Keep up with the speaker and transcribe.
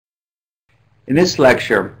In this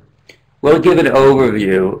lecture, we'll give an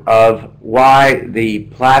overview of why the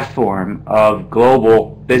platform of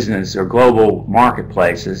global business or global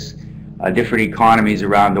marketplaces, different economies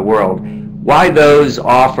around the world, why those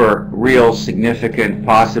offer real significant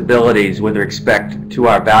possibilities with respect to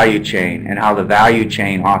our value chain, and how the value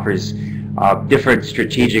chain offers different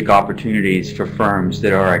strategic opportunities for firms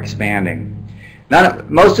that are expanding.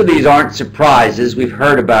 Most of these aren't surprises. We've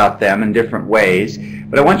heard about them in different ways,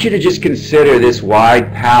 but I want you to just consider this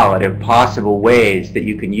wide palette of possible ways that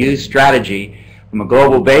you can use strategy from a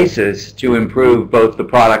global basis to improve both the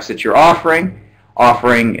products that you're offering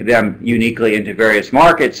them uniquely into various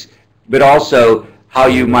markets, but also how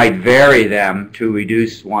you might vary them to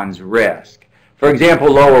reduce one's risk. For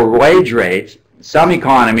example, lower wage rates. Some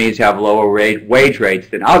economies have lower wage rates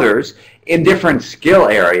than others in different skill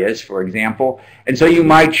areas, for example, and so you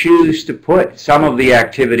might choose to put some of the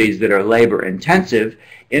activities that are labor intensive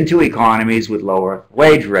into economies with lower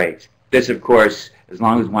wage rates. This, of course, as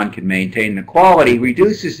long as one can maintain the quality,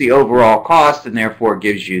 reduces the overall cost and therefore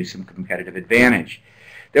gives you some competitive advantage.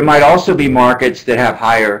 There might also be markets that have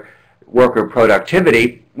higher worker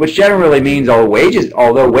productivity, which generally means although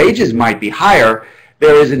wages might be higher,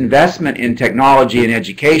 there is investment in technology and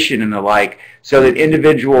education and the like, so that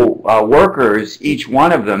individual workers, each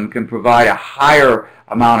one of them, can provide a higher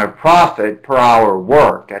amount of profit per hour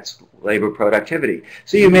worked. That's labor productivity.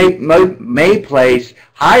 So you may place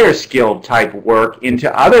higher skilled type work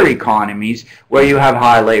into other economies where you have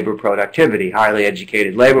high labor productivity, highly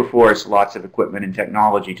educated labor force, lots of equipment and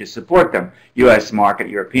technology to support them, U.S. market,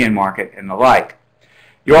 European market, and the like.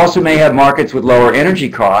 You also may have markets with lower energy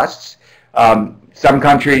costs. Some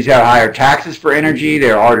countries have higher taxes for energy.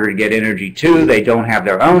 They're harder to get energy to. They don't have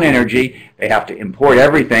their own energy. They have to import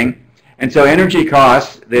everything. And so energy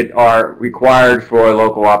costs that are required for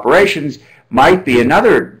local operations might be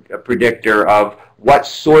another predictor of what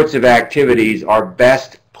sorts of activities are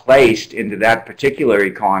best placed into that particular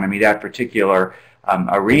economy, that particular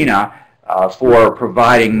arena, for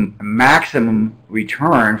providing maximum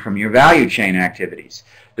return from your value chain activities.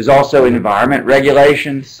 There's also environment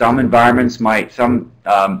regulations. Some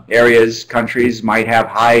areas, countries might have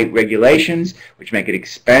high regulations, which make it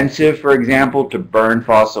expensive, for example, to burn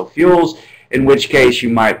fossil fuels, in which case you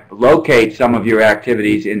might locate some of your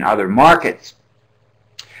activities in other markets.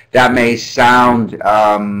 That may sound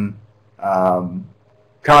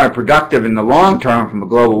counterproductive in the long term from a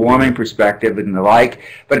global warming perspective and the like,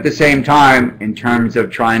 but at the same time, in terms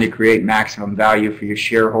of trying to create maximum value for your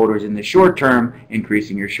shareholders in the short term,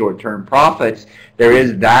 increasing your short-term profits, there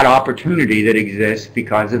is that opportunity that exists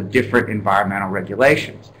because of different environmental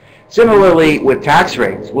regulations. Similarly with tax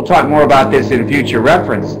rates, we'll talk more about this in future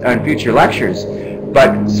lectures,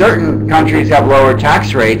 but certain countries have lower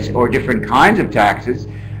tax rates or different kinds of taxes.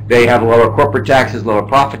 They have lower corporate taxes, lower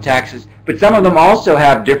profit taxes, but some of them also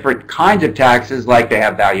have different kinds of taxes, like they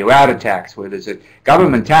have value-added tax, where there's a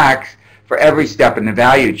government tax for every step in the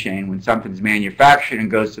value chain. When something's manufactured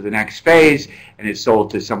and goes to the next phase and is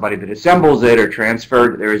sold to somebody that assembles it or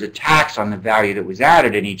transferred, there is a tax on the value that was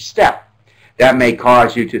added in each step. That may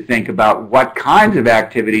cause you to think about what kinds of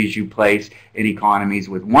activities you place in economies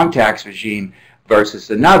with one tax regime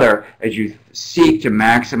versus another as you seek to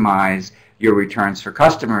maximize your returns for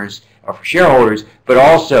customers or for shareholders, but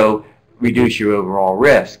also reduce your overall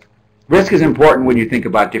risk. Risk is important when you think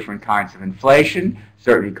about different kinds of inflation.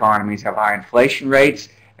 Certain economies have high inflation rates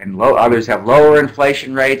and others have lower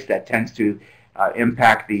inflation rates. That tends to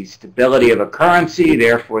impact the stability of a currency,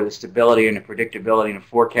 therefore the stability and the predictability and the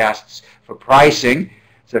forecasts for pricing.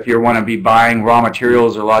 So if you want to be buying raw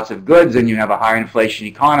materials or lots of goods and you have a high inflation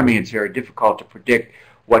economy, it's very difficult to predict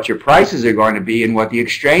what your prices are going to be and what the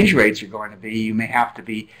exchange rates are going to be. You may have to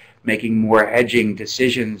be making more hedging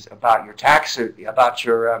decisions about your about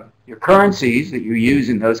your currencies that you use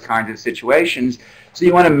in those kinds of situations. So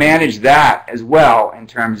you want to manage that as well in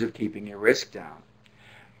terms of keeping your risk down.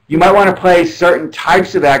 You might want to place certain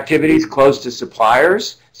types of activities close to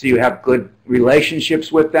suppliers, so you have good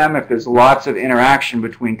relationships with them. If there's lots of interaction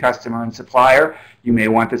between customer and supplier, you may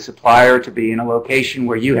want the supplier to be in a location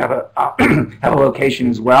where you have a location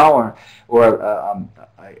as well, or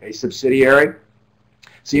a subsidiary.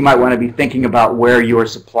 So you might want to be thinking about where your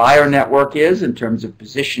supplier network is in terms of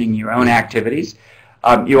positioning your own activities.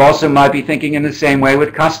 You also might be thinking in the same way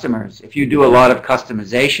with customers. If you do a lot of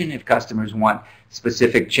customization, if customers want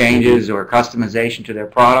specific changes or customization to their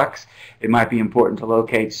products, it might be important to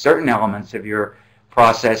locate certain elements of your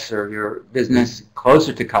process or your business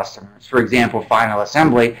closer to customers. For example, final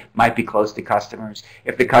assembly might be close to customers.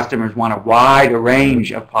 If the customers want a wide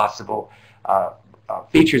range of possible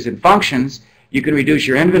features and functions, you can reduce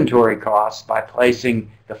your inventory costs by placing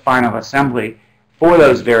the final assembly for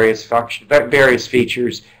those various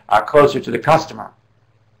features closer to the customer.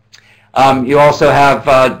 You also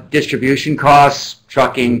have distribution costs,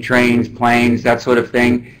 trucking, trains, planes, that sort of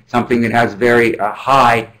thing, something that has very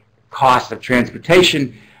high cost of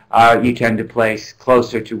transportation. You tend to place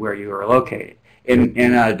closer to where you are located.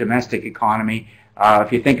 In a domestic economy,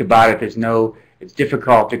 if you think about it, it's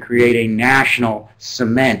difficult to create a national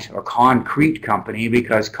cement or concrete company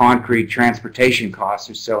because concrete transportation costs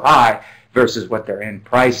are so high versus what their end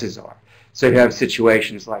prices are. So you have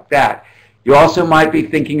situations like that. You also might be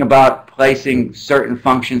thinking about placing certain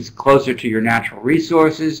functions closer to your natural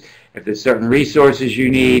resources. If there's certain resources you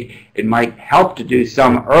need, it might help to do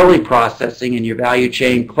some early processing in your value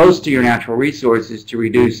chain close to your natural resources to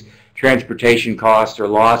reduce transportation costs or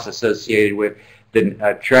loss associated with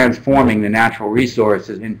transforming the natural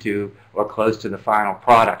resources into or close to the final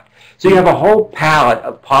product. So you have a whole palette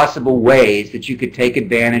of possible ways that you could take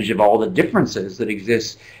advantage of all the differences that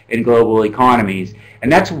exist in global economies.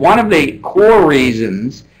 And that's one of the core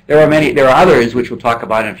reasons. There are others which we'll talk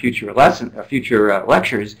about in future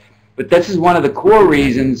lectures, but this is one of the core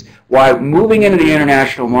reasons why moving into the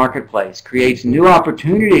international marketplace creates new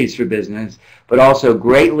opportunities for business, but also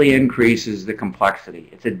greatly increases the complexity.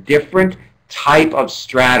 It's a different type of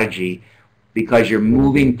strategy because you're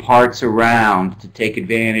moving parts around to take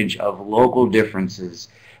advantage of local differences.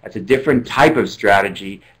 That's a different type of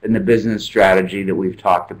strategy than the business strategy that we've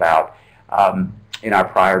talked about in our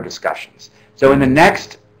prior discussions. So in the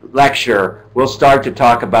next lecture, we'll start to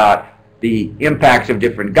talk about the impacts of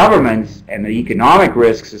different governments and the economic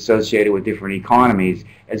risks associated with different economies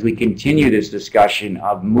as we continue this discussion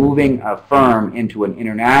of moving a firm into an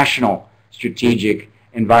international strategic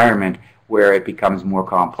environment where it becomes more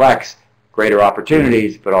complex, greater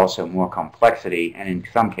opportunities, but also more complexity, and in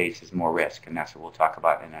some cases more risk. And that's what we'll talk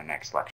about in our next lecture.